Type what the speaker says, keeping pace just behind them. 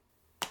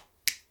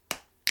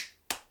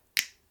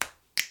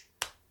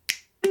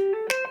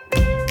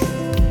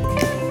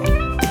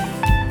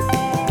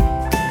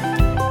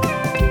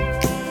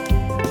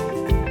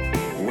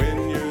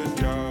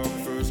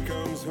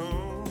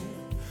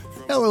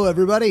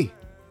everybody.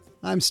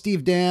 I'm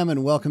Steve Dam,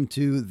 and welcome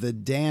to the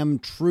Damn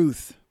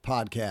Truth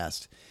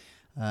podcast.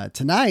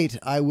 Tonight,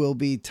 I will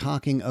be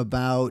talking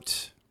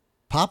about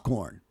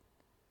popcorn.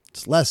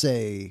 It's less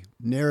a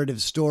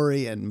narrative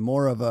story and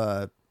more of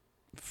a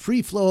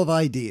free flow of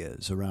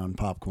ideas around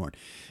popcorn.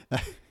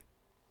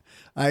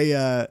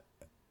 I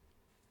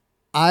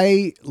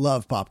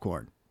love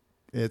popcorn.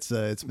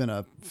 It's been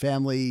a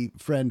family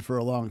friend for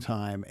a long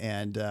time,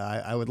 and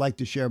I would like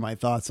to share my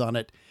thoughts on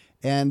it.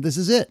 And this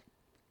is it.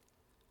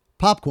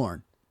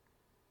 Popcorn.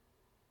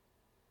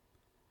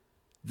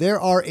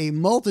 There are a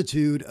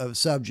multitude of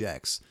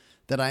subjects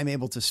that I'm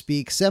able to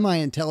speak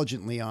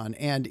semi-intelligently on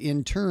and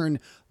in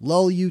turn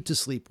lull you to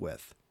sleep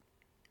with.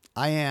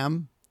 I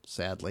am,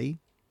 sadly,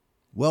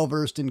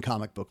 well-versed in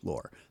comic book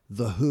lore.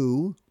 The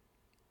Who,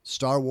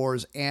 Star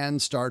Wars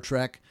and Star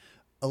Trek,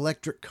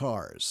 electric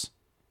cars,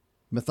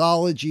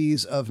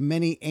 mythologies of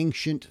many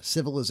ancient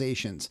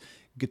civilizations,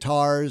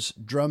 guitars,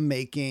 drum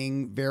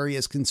making,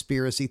 various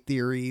conspiracy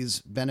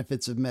theories,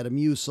 benefits of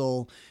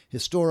Metamucil,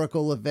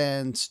 historical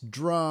events,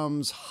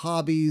 drums,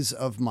 hobbies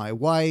of my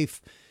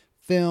wife,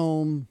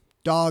 film,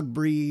 dog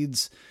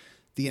breeds,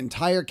 the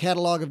entire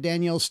catalog of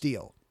Danielle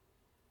Steele,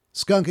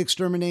 skunk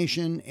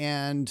extermination,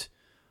 and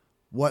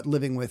what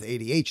living with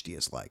ADHD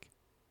is like.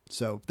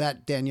 So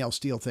that Danielle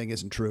Steele thing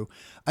isn't true.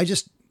 I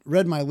just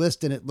read my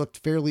list and it looked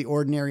fairly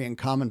ordinary and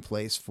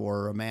commonplace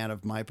for a man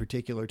of my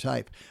particular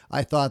type.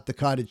 I thought the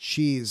cottage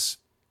cheese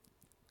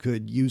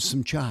could use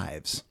some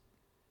chives,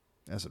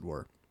 as it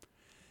were.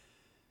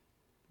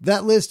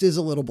 That list is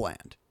a little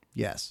bland,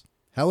 yes.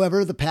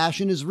 However, the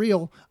passion is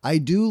real. I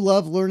do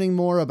love learning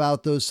more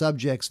about those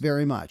subjects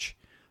very much.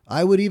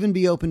 I would even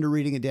be open to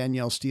reading a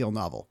Danielle Steele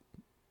novel.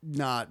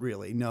 Not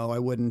really. No, I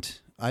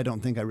wouldn't. I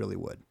don't think I really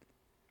would.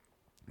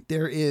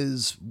 There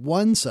is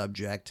one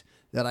subject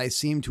that I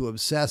seem to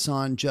obsess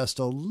on just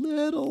a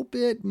little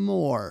bit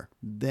more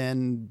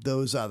than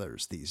those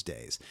others these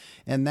days.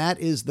 And that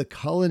is the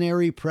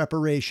culinary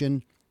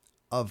preparation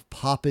of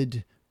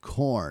popped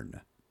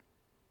corn.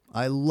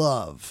 I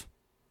love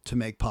to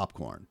make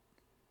popcorn.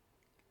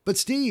 But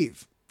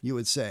Steve, you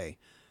would say,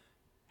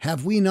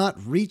 have we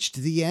not reached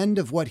the end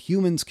of what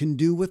humans can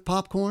do with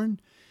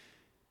popcorn?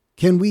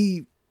 Can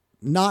we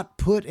not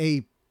put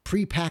a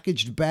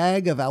prepackaged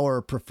bag of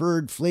our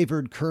preferred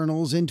flavored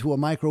kernels into a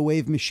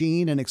microwave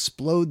machine and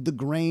explode the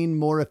grain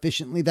more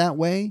efficiently that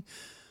way?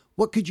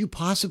 What could you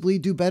possibly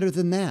do better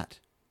than that?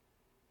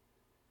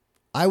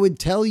 I would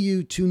tell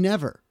you to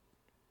never,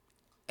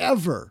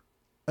 ever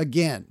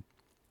again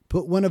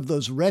put one of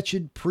those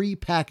wretched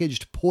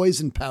prepackaged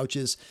poison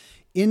pouches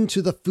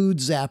into the food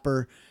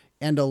zapper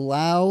and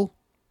allow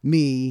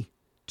me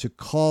to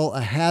call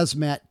a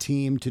hazmat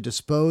team to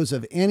dispose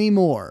of any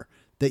more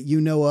that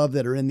you know of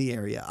that are in the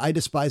area. I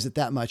despise it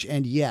that much.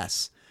 And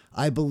yes,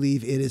 I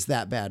believe it is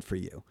that bad for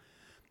you.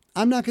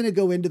 I'm not going to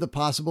go into the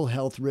possible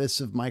health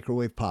risks of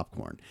microwave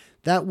popcorn.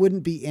 That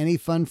wouldn't be any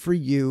fun for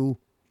you.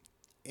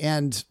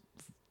 And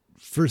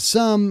for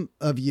some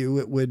of you,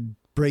 it would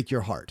break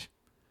your heart.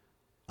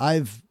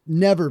 I've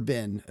never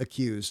been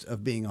accused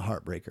of being a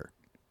heartbreaker.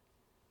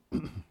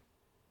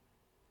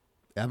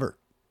 Ever.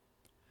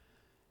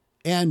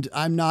 And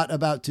I'm not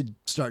about to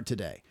start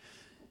today.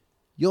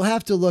 You'll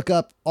have to look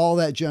up all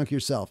that junk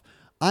yourself.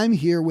 I'm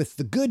here with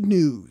the good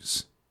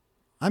news.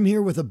 I'm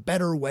here with a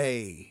better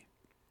way.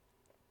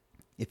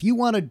 If you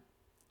wanted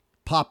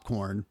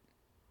popcorn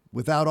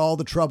without all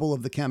the trouble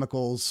of the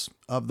chemicals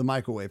of the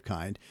microwave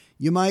kind,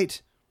 you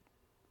might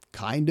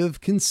kind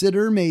of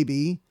consider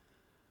maybe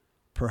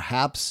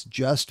perhaps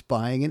just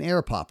buying an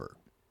air popper.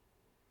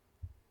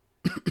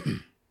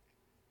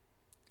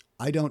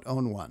 I don't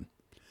own one.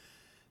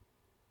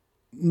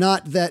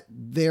 Not that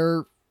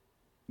they're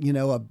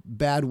a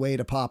bad way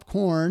to pop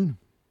corn,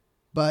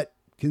 but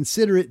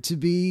consider it to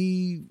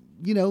be,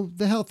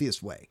 the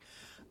healthiest way.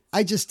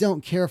 I just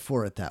don't care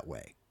for it that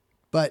way.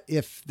 But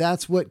if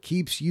that's what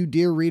keeps you,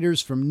 dear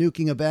readers, from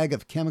nuking a bag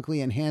of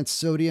chemically enhanced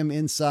sodium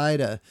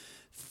inside a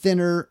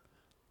thinner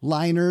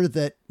liner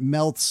that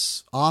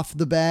melts off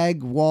the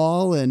bag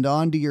wall and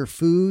onto your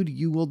food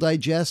you will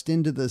digest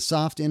into the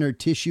soft inner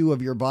tissue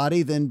of your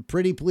body, then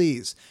pretty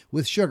please,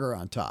 with sugar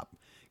on top,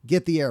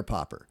 get the air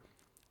popper.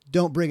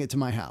 Don't bring it to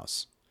my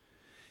house.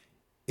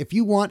 If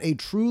you want a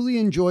truly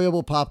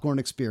enjoyable popcorn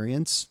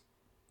experience,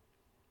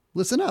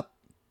 listen up.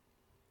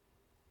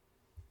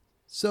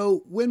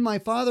 So when my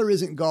father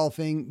isn't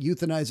golfing,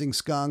 euthanizing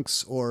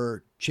skunks,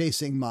 or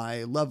chasing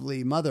my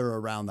lovely mother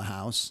around the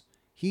house,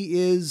 he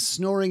is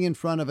snoring in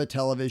front of a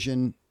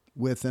television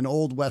with an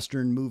old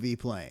Western movie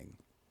playing.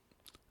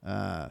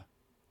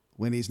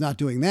 When he's not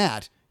doing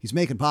that, he's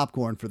making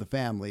popcorn for the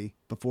family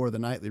before the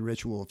nightly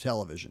ritual of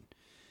television.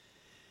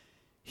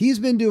 He's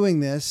been doing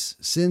this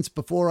since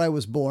before I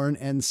was born,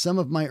 and some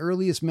of my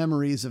earliest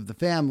memories of the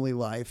family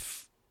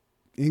life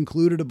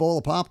included a bowl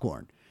of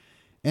popcorn.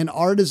 An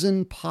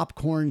artisan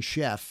popcorn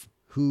chef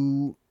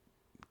who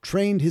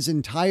trained his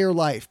entire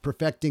life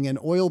perfecting an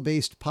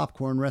oil-based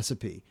popcorn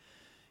recipe.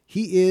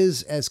 He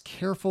is as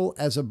careful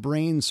as a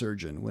brain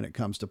surgeon when it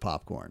comes to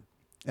popcorn.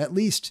 At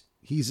least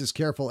he's as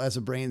careful as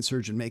a brain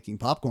surgeon making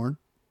popcorn.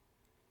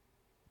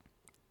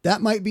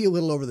 That might be a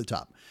little over the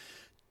top.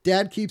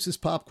 Dad keeps his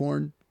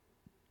popcorn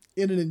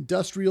in an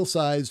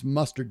industrial-sized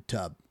mustard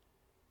tub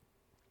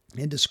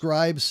and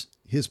describes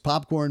his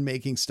popcorn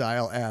making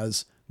style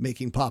as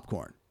making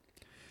popcorn.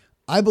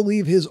 I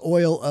believe his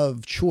oil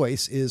of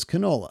choice is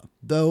canola,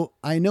 though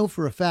I know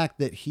for a fact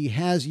that he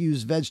has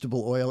used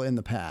vegetable oil in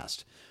the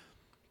past.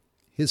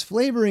 His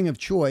flavoring of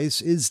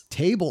choice is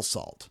table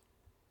salt.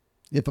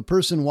 If a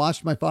person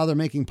watched my father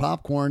making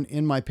popcorn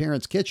in my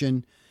parents'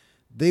 kitchen,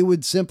 they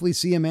would simply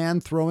see a man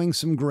throwing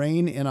some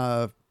grain in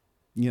a,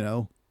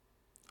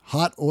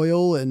 hot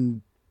oil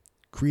and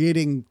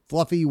creating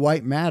fluffy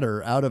white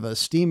matter out of a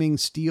steaming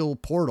steel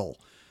portal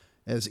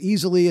as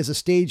easily as a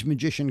stage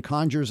magician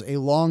conjures a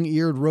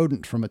long-eared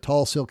rodent from a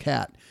tall silk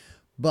hat.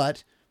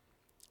 But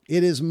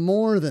it is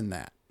more than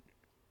that.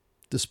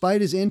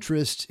 Despite his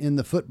interest in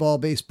the football,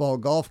 baseball,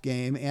 golf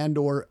game and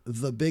or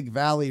the Big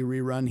Valley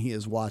rerun he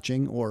is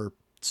watching or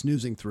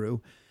snoozing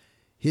through,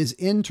 his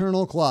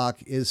internal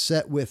clock is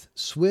set with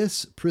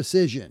Swiss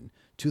precision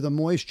to the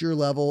moisture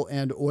level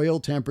and oil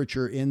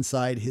temperature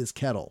inside his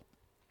kettle.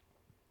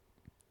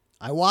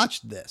 I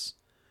watched this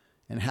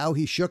and how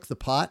he shook the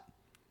pot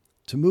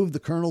to move the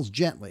kernels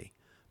gently,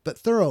 but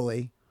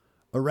thoroughly,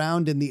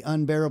 around in the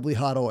unbearably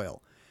hot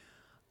oil.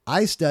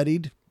 I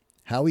studied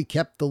how he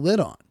kept the lid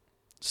on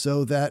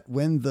so that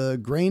when the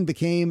grain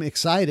became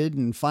excited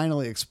and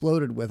finally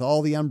exploded with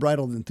all the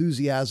unbridled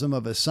enthusiasm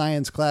of a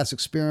science class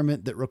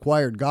experiment that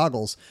required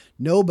goggles,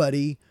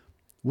 nobody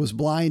was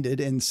blinded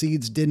and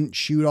seeds didn't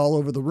shoot all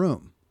over the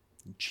room.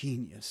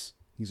 Genius.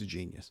 He's a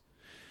genius.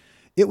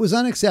 It was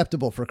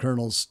unacceptable for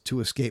kernels to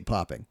escape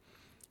popping.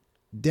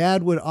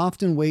 Dad would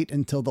often wait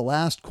until the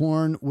last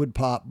corn would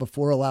pop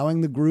before allowing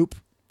the group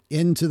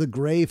into the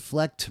gray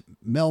flecked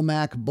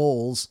Melmac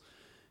bowls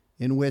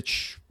in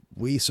which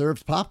we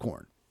served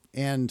popcorn,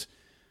 and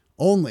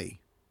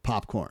only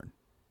popcorn.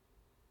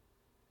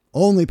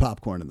 Only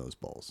popcorn in those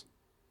bowls.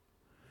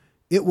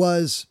 It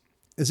was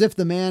as if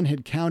the man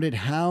had counted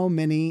how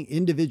many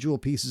individual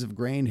pieces of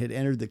grain had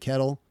entered the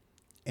kettle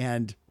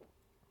and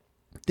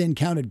then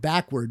counted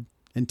backward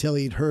until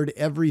he'd heard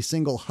every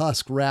single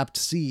husk-wrapped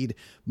seed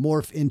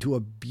morph into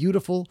a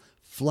beautiful,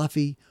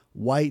 fluffy,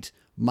 white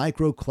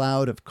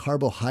microcloud of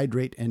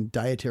carbohydrate and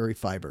dietary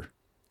fiber.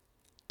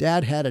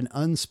 Dad had an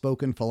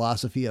unspoken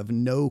philosophy of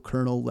no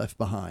kernel left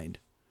behind.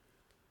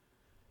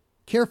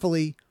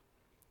 Carefully,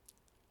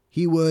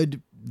 he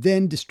would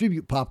then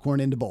distribute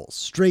popcorn into bowls,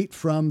 straight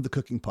from the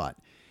cooking pot.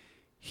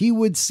 He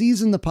would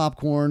season the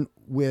popcorn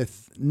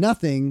with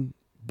nothing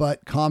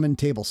but common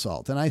table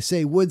salt. And I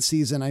say would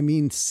season, I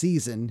mean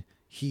season.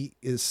 He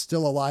is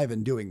still alive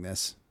and doing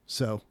this,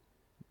 so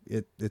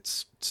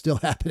it's still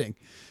happening.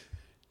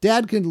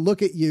 Dad can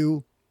look at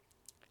you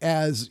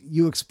as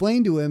you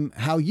explain to him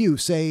how you,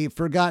 say,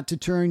 forgot to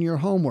turn your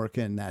homework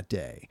in that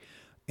day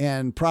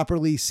and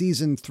properly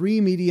season 3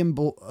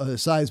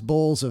 medium-sized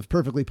bowls of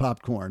perfectly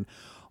popped corn,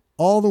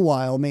 all the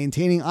while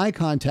maintaining eye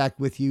contact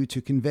with you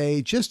to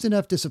convey just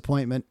enough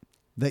disappointment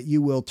that you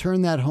will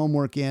turn that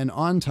homework in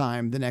on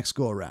time the next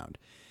go-around.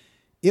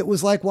 It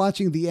was like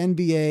watching the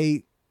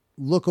NBA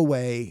look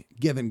away,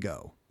 give and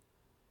go.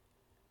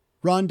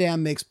 Ron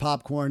Dam makes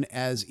popcorn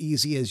as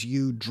easy as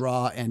you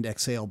draw and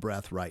exhale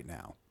breath right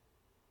now.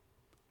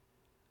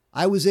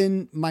 I was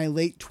in my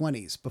late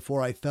 20s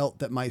before I felt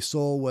that my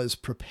soul was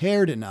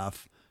prepared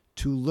enough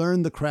to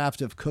learn the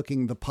craft of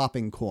cooking the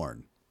popping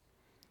corn.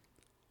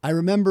 I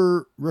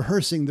remember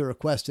rehearsing the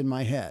request in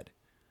my head.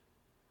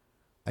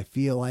 I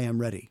feel I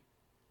am ready.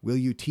 Will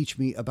you teach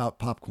me about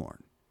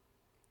popcorn?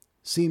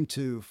 Seemed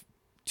too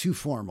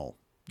formal,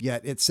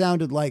 yet it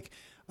sounded like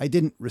I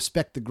didn't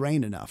respect the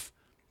grain enough.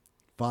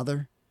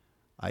 Father,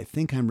 I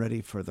think I'm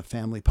ready for the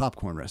family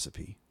popcorn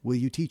recipe. Will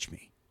you teach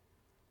me?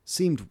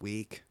 Seemed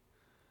weak.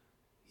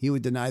 He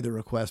would deny the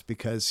request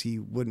because he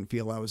wouldn't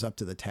feel I was up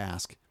to the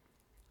task.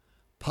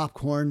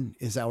 Popcorn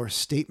is our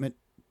statement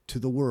to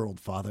the world,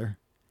 Father.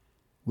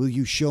 Will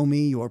you show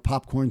me your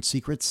popcorn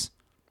secrets?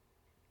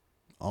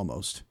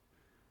 Almost.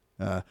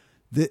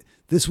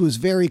 This was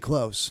very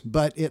close,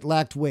 but it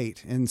lacked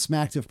weight and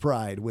smacked of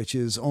pride, which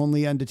is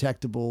only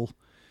undetectable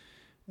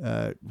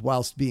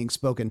whilst being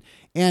spoken.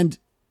 And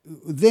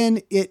then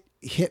it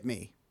hit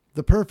me.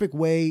 The perfect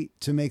way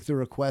to make the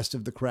request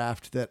of the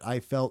craft that I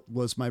felt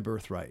was my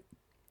birthright.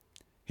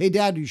 Hey,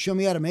 Dad, will you show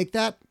me how to make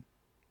that?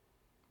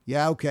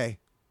 Yeah, okay,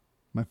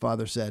 my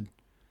father said.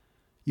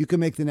 You can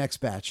make the next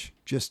batch.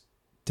 Just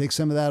take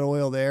some of that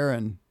oil there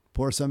and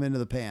pour some into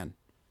the pan.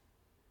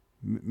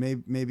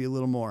 Maybe a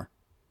little more.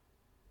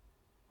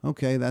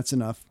 Okay, that's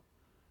enough.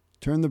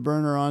 Turn the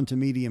burner on to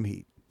medium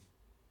heat.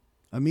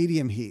 A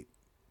medium heat,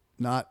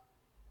 not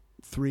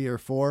 3 or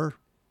 4.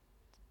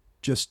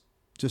 Just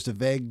a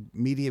vague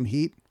medium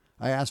heat.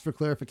 I asked for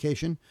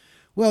clarification.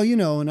 Well,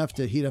 enough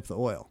to heat up the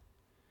oil.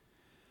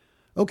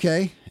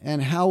 Okay,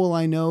 and how will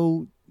I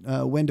know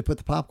when to put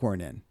the popcorn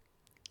in?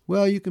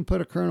 Well, you can put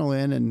a kernel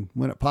in, and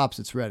when it pops,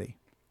 it's ready.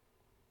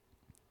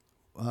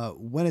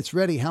 When it's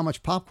ready, how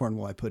much popcorn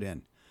will I put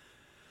in?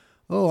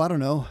 Oh, I don't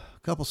know.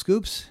 couple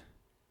scoops?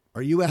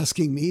 Are you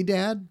asking me,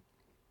 Dad?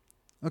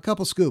 A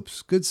couple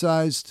scoops, good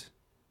sized,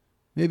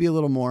 maybe a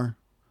little more.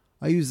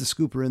 I use the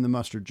scooper in the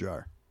mustard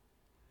jar.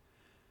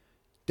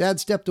 Dad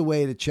stepped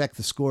away to check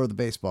the score of the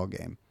baseball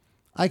game.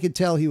 I could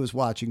tell he was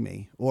watching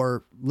me,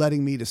 or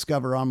letting me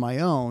discover on my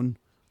own,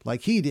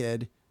 like he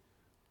did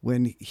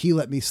when he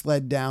let me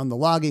sled down the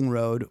logging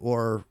road,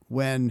 or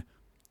when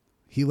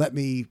he let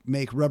me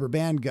make rubber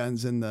band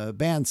guns in the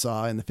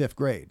bandsaw in the 5th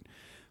grade.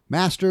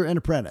 Master and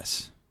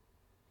apprentice,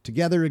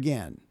 together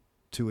again,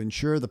 to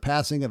ensure the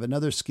passing of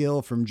another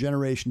skill from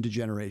generation to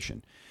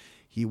generation.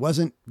 He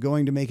wasn't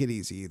going to make it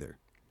easy either.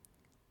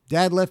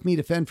 Dad left me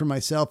to fend for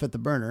myself at the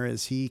burner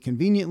as he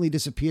conveniently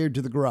disappeared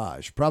to the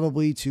garage,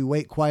 probably to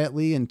wait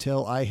quietly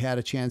until I had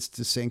a chance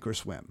to sink or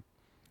swim.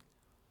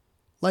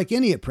 Like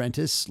any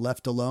apprentice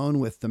left alone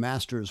with the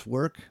master's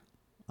work,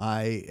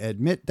 I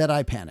admit that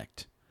I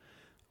panicked.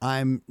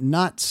 I'm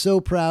not so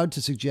proud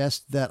to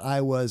suggest that I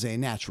was a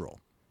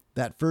natural.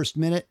 That first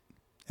minute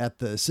at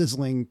the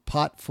sizzling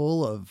pot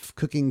full of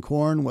cooking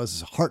corn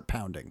was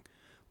heart-pounding.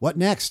 What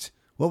next?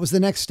 What was the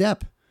next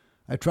step?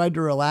 I tried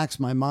to relax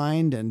my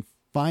mind and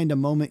find a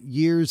moment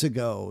years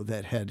ago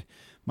that had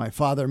my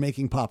father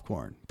making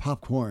popcorn.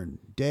 Popcorn,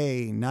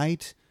 day,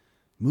 night,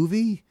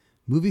 movie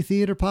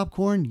theater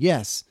popcorn?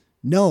 Yes.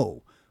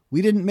 No,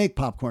 we didn't make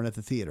popcorn at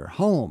the theater.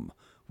 Home.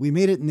 We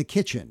made it in the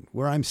kitchen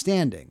where I'm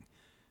standing.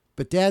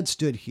 But Dad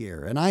stood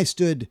here and I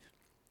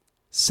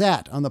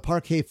sat on the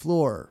parquet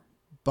floor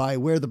by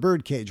where the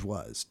birdcage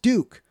was.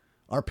 Duke.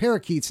 Our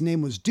parakeet's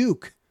name was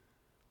Duke.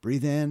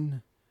 Breathe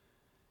in.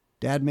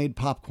 Dad made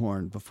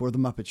popcorn before the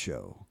Muppet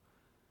Show.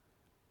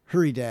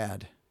 Hurry,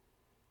 Dad.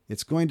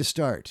 It's going to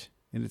start,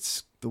 and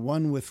it's the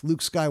one with Luke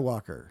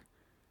Skywalker.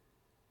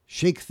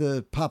 Shake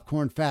the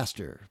popcorn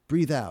faster.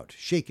 Breathe out.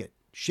 Shake it.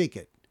 Shake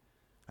it.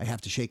 I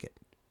have to shake it.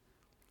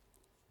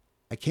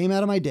 I came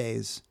out of my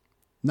daze,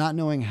 not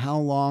knowing how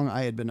long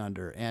I had been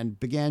under, and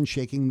began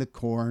shaking the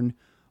corn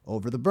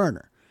over the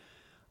burner.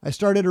 I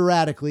started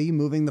erratically,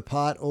 moving the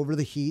pot over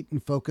the heat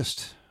and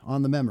focused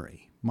on the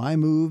memory. My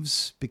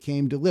moves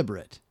became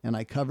deliberate, and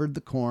I covered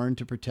the corn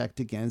to protect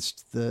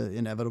against the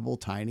inevitable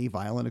tiny,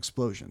 violent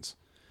explosions.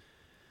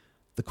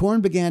 The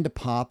corn began to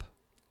pop,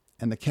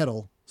 and the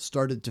kettle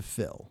started to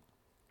fill.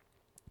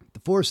 The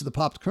force of the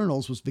popped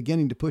kernels was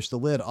beginning to push the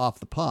lid off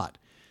the pot.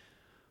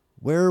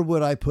 Where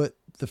would I put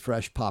the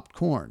fresh popped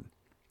corn?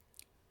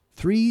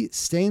 3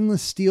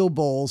 stainless steel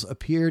bowls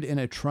appeared in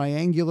a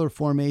triangular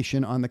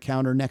formation on the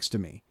counter next to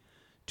me.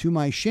 To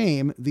my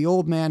shame, the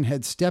old man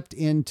had stepped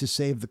in to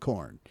save the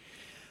corn.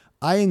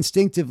 I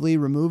instinctively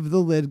removed the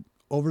lid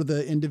over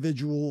the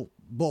individual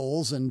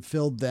bowls and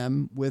filled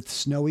them with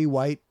snowy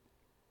white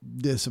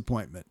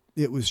disappointment.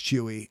 It was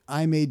chewy.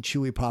 I made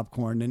chewy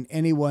popcorn, and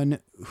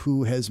anyone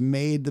who has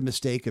made the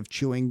mistake of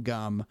chewing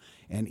gum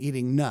and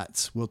eating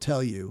nuts will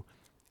tell you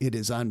it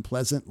is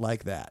unpleasant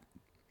like that.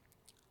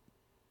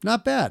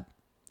 Not bad,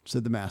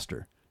 said the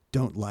master.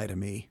 Don't lie to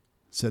me,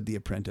 said the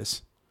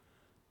apprentice.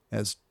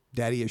 As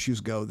daddy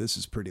issues go, this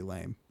is pretty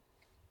lame.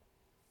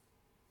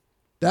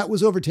 That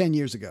was over 10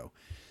 years ago.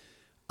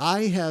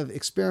 I have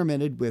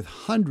experimented with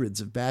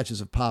hundreds of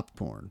batches of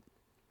popcorn.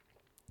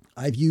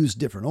 I've used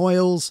different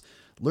oils,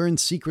 learned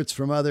secrets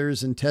from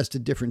others, and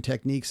tested different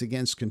techniques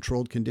against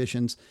controlled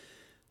conditions.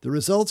 The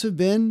results have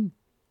been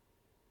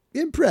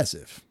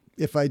impressive,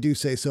 if I do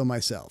say so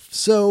myself.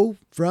 So,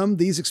 from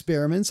these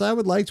experiments, I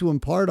would like to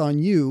impart on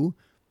you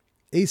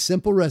a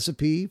simple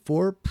recipe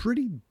for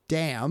pretty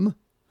damn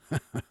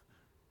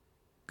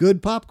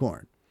good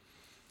popcorn.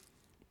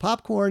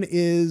 Popcorn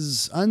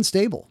is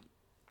unstable.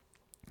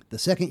 The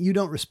second you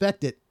don't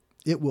respect it,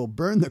 it will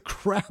burn the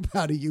crap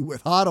out of you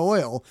with hot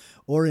oil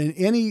or in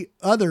any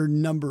other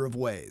number of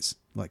ways,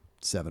 like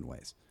 7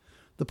 ways.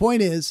 The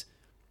point is,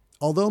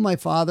 although my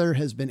father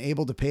has been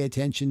able to pay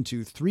attention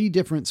to 3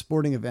 different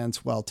sporting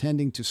events while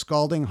tending to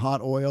scalding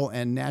hot oil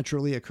and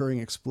naturally occurring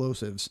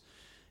explosives,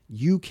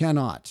 you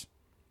cannot.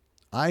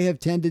 I have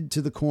tended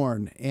to the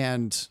corn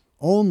and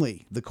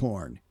only the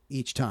corn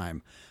each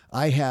time.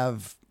 I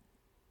have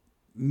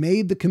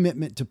made the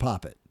commitment to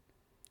pop it.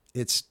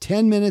 It's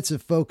 10 minutes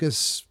of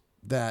focus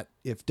that,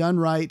 if done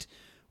right,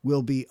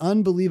 will be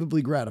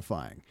unbelievably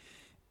gratifying.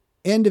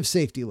 End of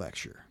safety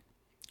lecture.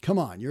 Come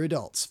on, you're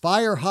adults.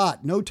 Fire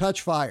hot, no touch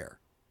fire.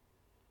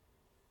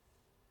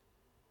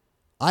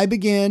 I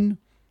begin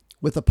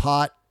with a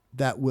pot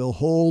that will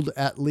hold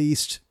at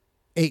least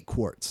 8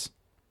 quarts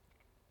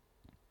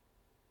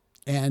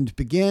and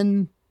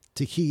begin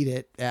to heat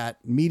it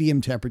at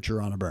medium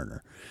temperature on a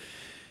burner.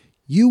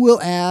 You will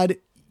add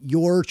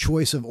your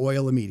choice of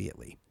oil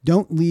immediately.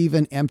 Don't leave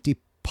an empty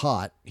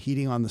pot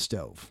heating on the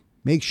stove.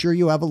 Make sure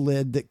you have a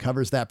lid that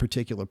covers that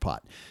particular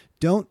pot.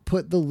 Don't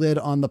put the lid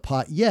on the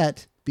pot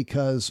yet,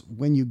 because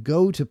when you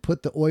go to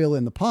put the oil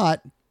in the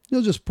pot,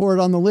 you'll just pour it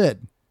on the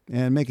lid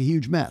and make a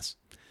huge mess.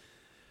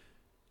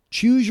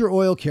 Choose your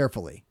oil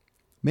carefully,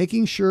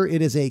 making sure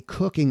it is a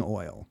cooking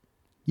oil.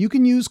 You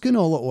can use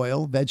canola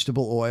oil,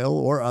 vegetable oil,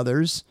 or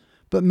others,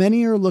 but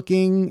many are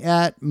looking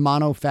at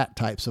monofat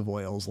types of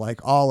oils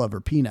like olive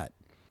or peanut.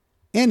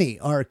 Any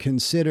are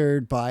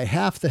considered by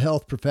half the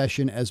health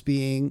profession as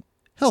being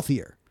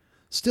healthier.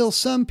 Still,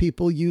 some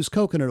people use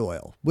coconut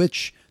oil,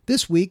 which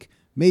this week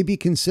may be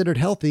considered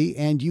healthy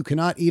and you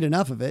cannot eat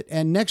enough of it,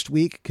 and next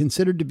week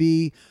considered to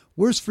be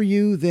worse for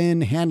you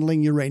than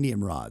handling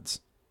uranium rods.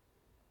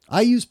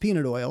 I use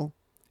peanut oil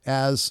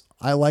as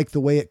I like the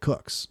way it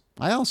cooks.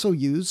 I also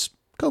use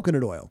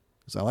coconut oil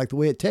because I like the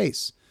way it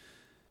tastes.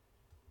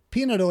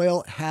 Peanut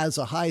oil has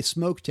a high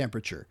smoke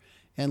temperature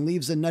and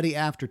leaves a nutty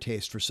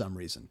aftertaste for some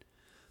reason.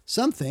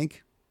 Some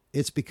think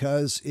it's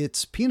because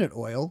it's peanut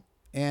oil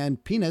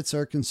and peanuts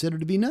are considered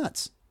to be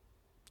nuts.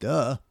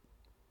 Duh.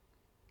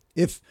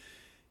 If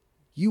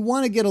you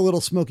want to get a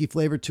little smoky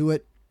flavor to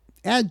it,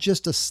 add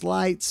just a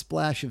slight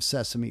splash of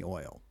sesame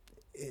oil.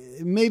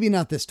 Maybe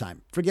not this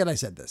time. Forget I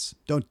said this.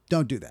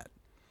 Don't do that.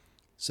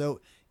 So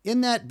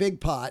in that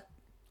big pot,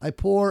 I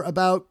pour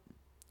about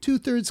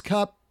 2/3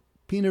 cup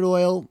peanut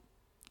oil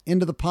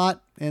into the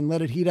pot and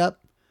let it heat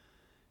up.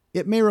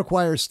 It may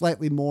require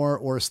slightly more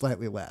or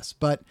slightly less,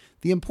 but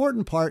the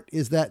important part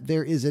is that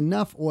there is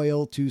enough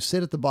oil to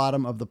sit at the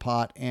bottom of the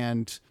pot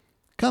and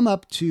come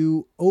up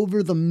to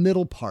over the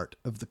middle part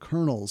of the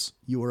kernels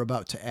you are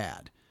about to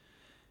add.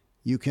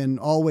 You can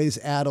always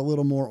add a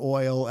little more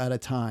oil at a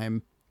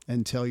time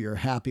until you're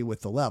happy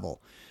with the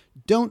level.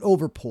 Don't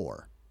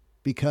overpour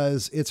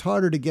because it's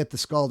harder to get the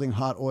scalding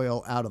hot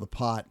oil out of the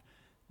pot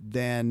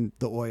than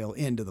the oil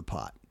into the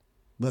pot.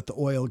 Let the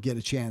oil get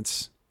a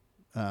chance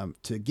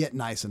to get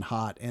nice and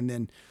hot, and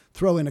then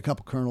throw in a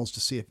couple kernels to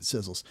see if it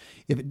sizzles.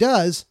 If it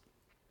does,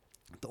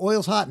 the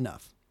oil's hot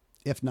enough.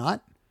 If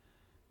not,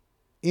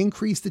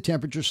 increase the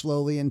temperature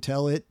slowly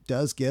until it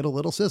does get a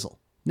little sizzle.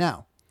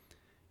 Now,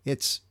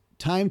 it's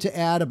time to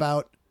add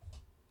about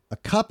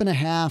 1.5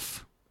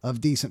 cups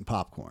of decent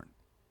popcorn.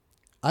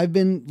 I've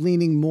been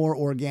leaning more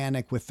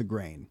organic with the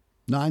grain,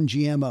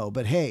 non-GMO,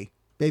 but hey,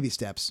 baby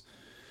steps.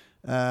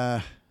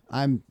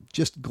 I'm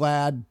just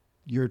glad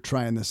you're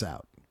trying this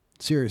out.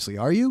 Seriously,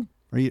 are you?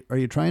 Are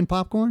you trying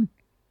popcorn?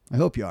 I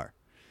hope you are.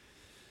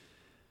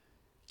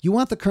 You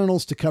want the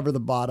kernels to cover the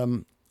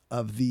bottom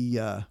of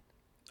the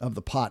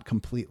pot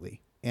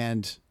completely,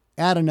 and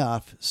add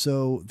enough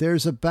so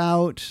there's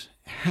about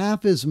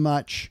half as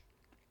much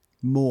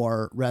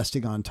more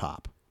resting on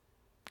top.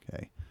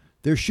 Okay.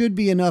 There should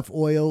be enough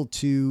oil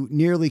to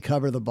nearly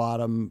cover the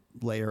bottom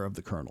layer of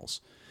the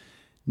kernels.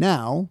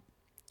 Now,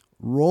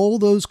 roll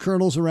those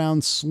kernels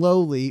around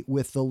slowly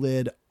with the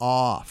lid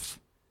off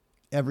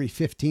every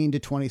 15 to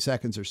 20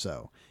 seconds or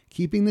so,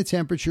 keeping the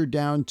temperature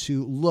down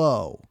to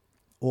low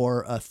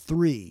or a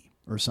 3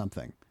 or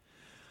something.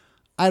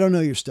 I don't know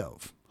your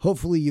stove.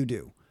 Hopefully you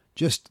do.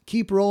 Just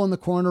keep rolling the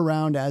corn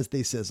around as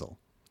they sizzle.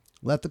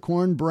 Let the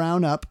corn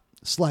brown up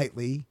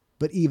slightly,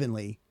 but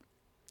evenly.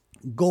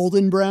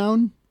 Golden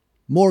brown,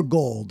 more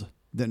gold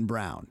than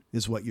brown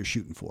is what you're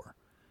shooting for.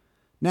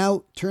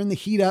 Now turn the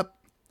heat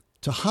up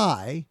to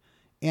high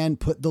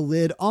and put the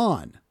lid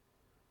on.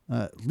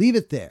 Leave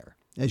it there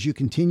as you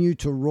continue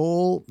to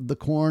roll the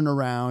corn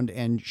around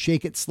and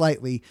shake it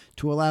slightly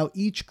to allow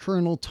each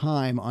kernel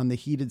time on the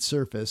heated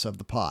surface of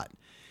the pot.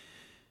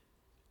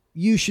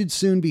 You should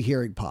soon be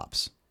hearing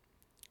pops.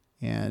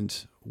 And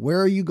where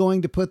are you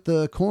going to put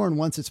the corn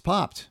once it's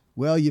popped?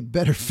 Well, you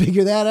better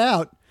figure that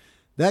out.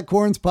 That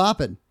corn's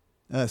popping.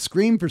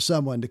 Scream for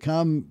someone to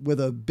come with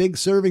a big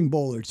serving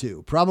bowl or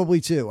two,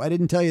 probably 2. I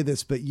didn't tell you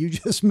this, but you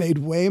just made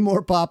way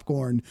more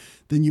popcorn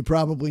than you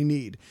probably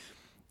need.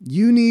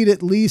 You need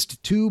at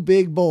least 2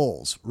 big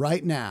bowls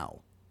right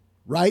now,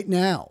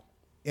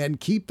 and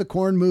keep the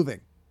corn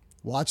moving.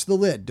 Watch the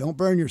lid. Don't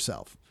burn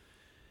yourself.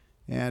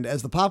 And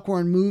as the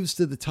popcorn moves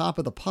to the top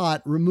of the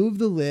pot, remove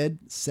the lid,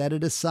 set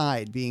it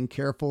aside, being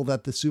careful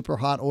that the super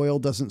hot oil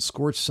doesn't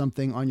scorch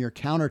something on your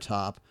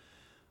countertop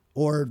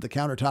or the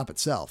countertop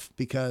itself,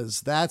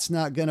 because that's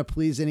not going to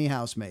please any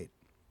housemate.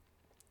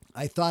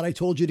 I thought I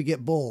told you to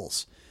get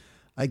bowls.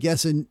 I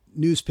guess a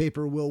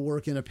newspaper will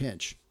work in a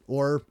pinch,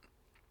 or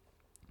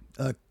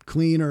a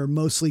clean or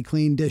mostly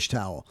clean dish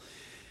towel.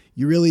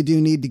 You really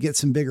do need to get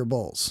some bigger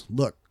bowls.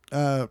 Look,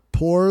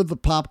 pour the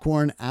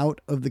popcorn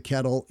out of the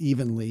kettle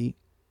evenly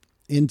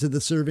into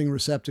the serving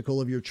receptacle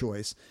of your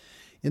choice.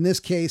 In this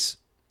case,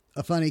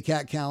 a Funny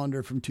Cat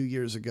calendar from 2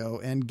 years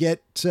ago, and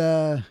get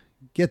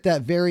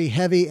that very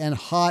heavy and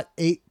hot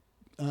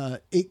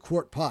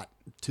 8-quart pot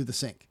to the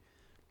sink.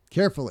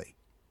 Carefully.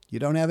 You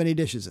don't have any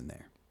dishes in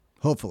there.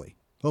 Hopefully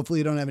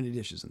you don't have any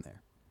dishes in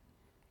there.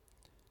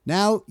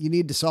 Now you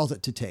need to salt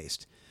it to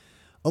taste.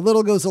 A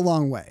little goes a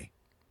long way,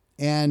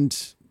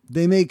 and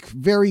they make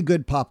very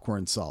good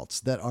popcorn salts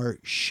that are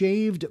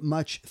shaved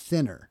much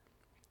thinner,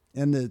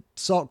 and the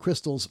salt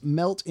crystals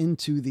melt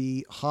into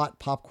the hot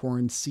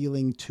popcorn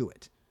sealing to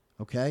it.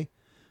 Okay?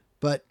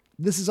 But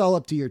this is all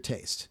up to your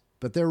taste.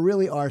 But there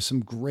really are some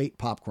great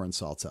popcorn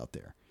salts out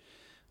there.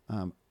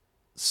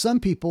 Some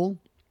people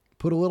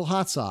put a little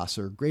hot sauce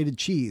or grated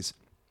cheese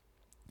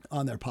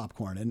on their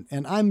popcorn,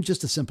 and I'm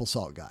just a simple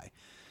salt guy.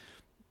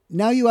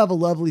 now you have a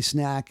lovely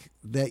snack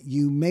that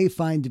you may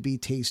find to be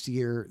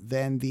tastier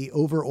than the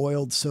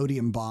over-oiled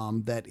sodium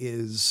bomb that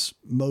is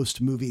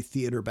most movie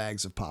theater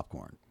bags of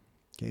popcorn.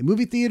 Okay,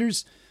 movie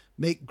theaters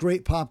make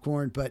great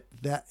popcorn, but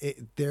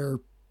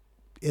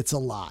it's a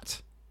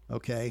lot.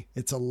 Okay,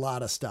 it's a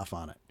lot of stuff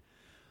on it.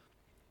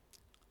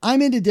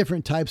 I'm into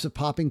different types of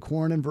popping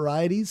corn and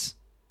varieties,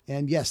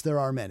 and yes, there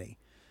are many.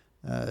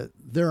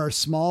 There are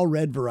small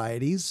red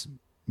varieties,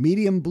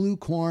 medium blue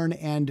corn,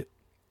 and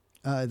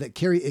it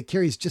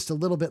carries just a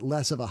little bit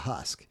less of a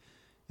husk.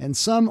 And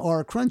some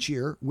are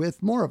crunchier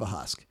with more of a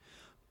husk.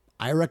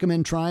 I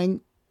recommend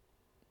trying.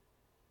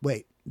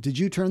 Wait, did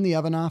you turn the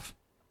oven off?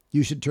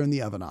 You should turn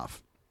the oven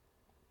off.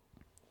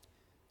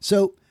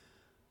 So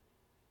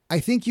I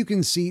think you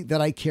can see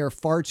that I care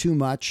far too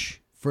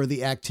much for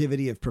the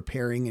activity of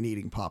preparing and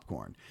eating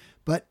popcorn.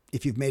 But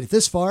if you've made it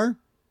this far,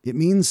 it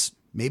means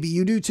maybe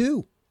you do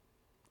too.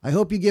 I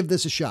hope you give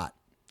this a shot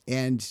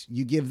and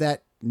you give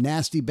that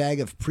nasty bag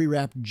of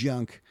pre-wrapped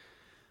junk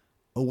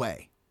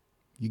away.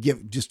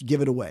 Just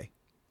give it away.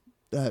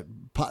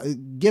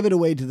 Give it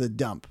away to the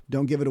dump.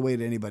 Don't give it away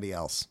to anybody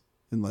else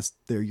unless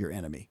they're your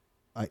enemy.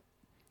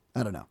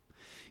 I don't know.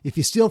 If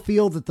you still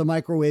feel that the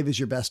microwave is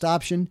your best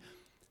option,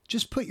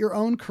 just put your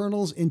own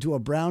kernels into a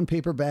brown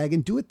paper bag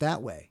and do it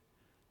that way.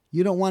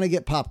 You don't want to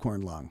get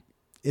popcorn lung.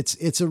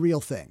 It's a real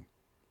thing.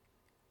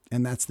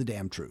 And that's the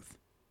damn truth.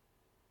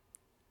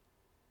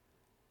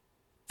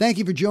 Thank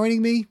you for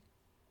joining me.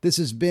 This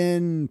has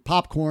been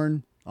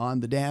Popcorn on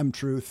The Damn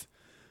Truth.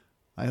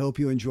 I hope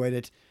you enjoyed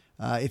it.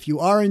 If you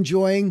are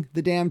enjoying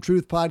the Damn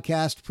Truth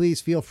podcast,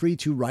 please feel free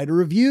to write a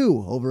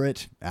review over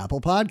at Apple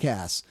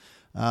Podcasts.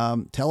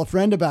 Tell a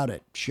friend about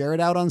it. Share it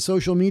out on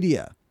social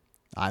media.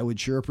 I would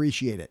sure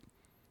appreciate it.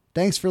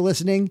 Thanks for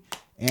listening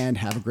and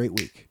have a great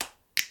week.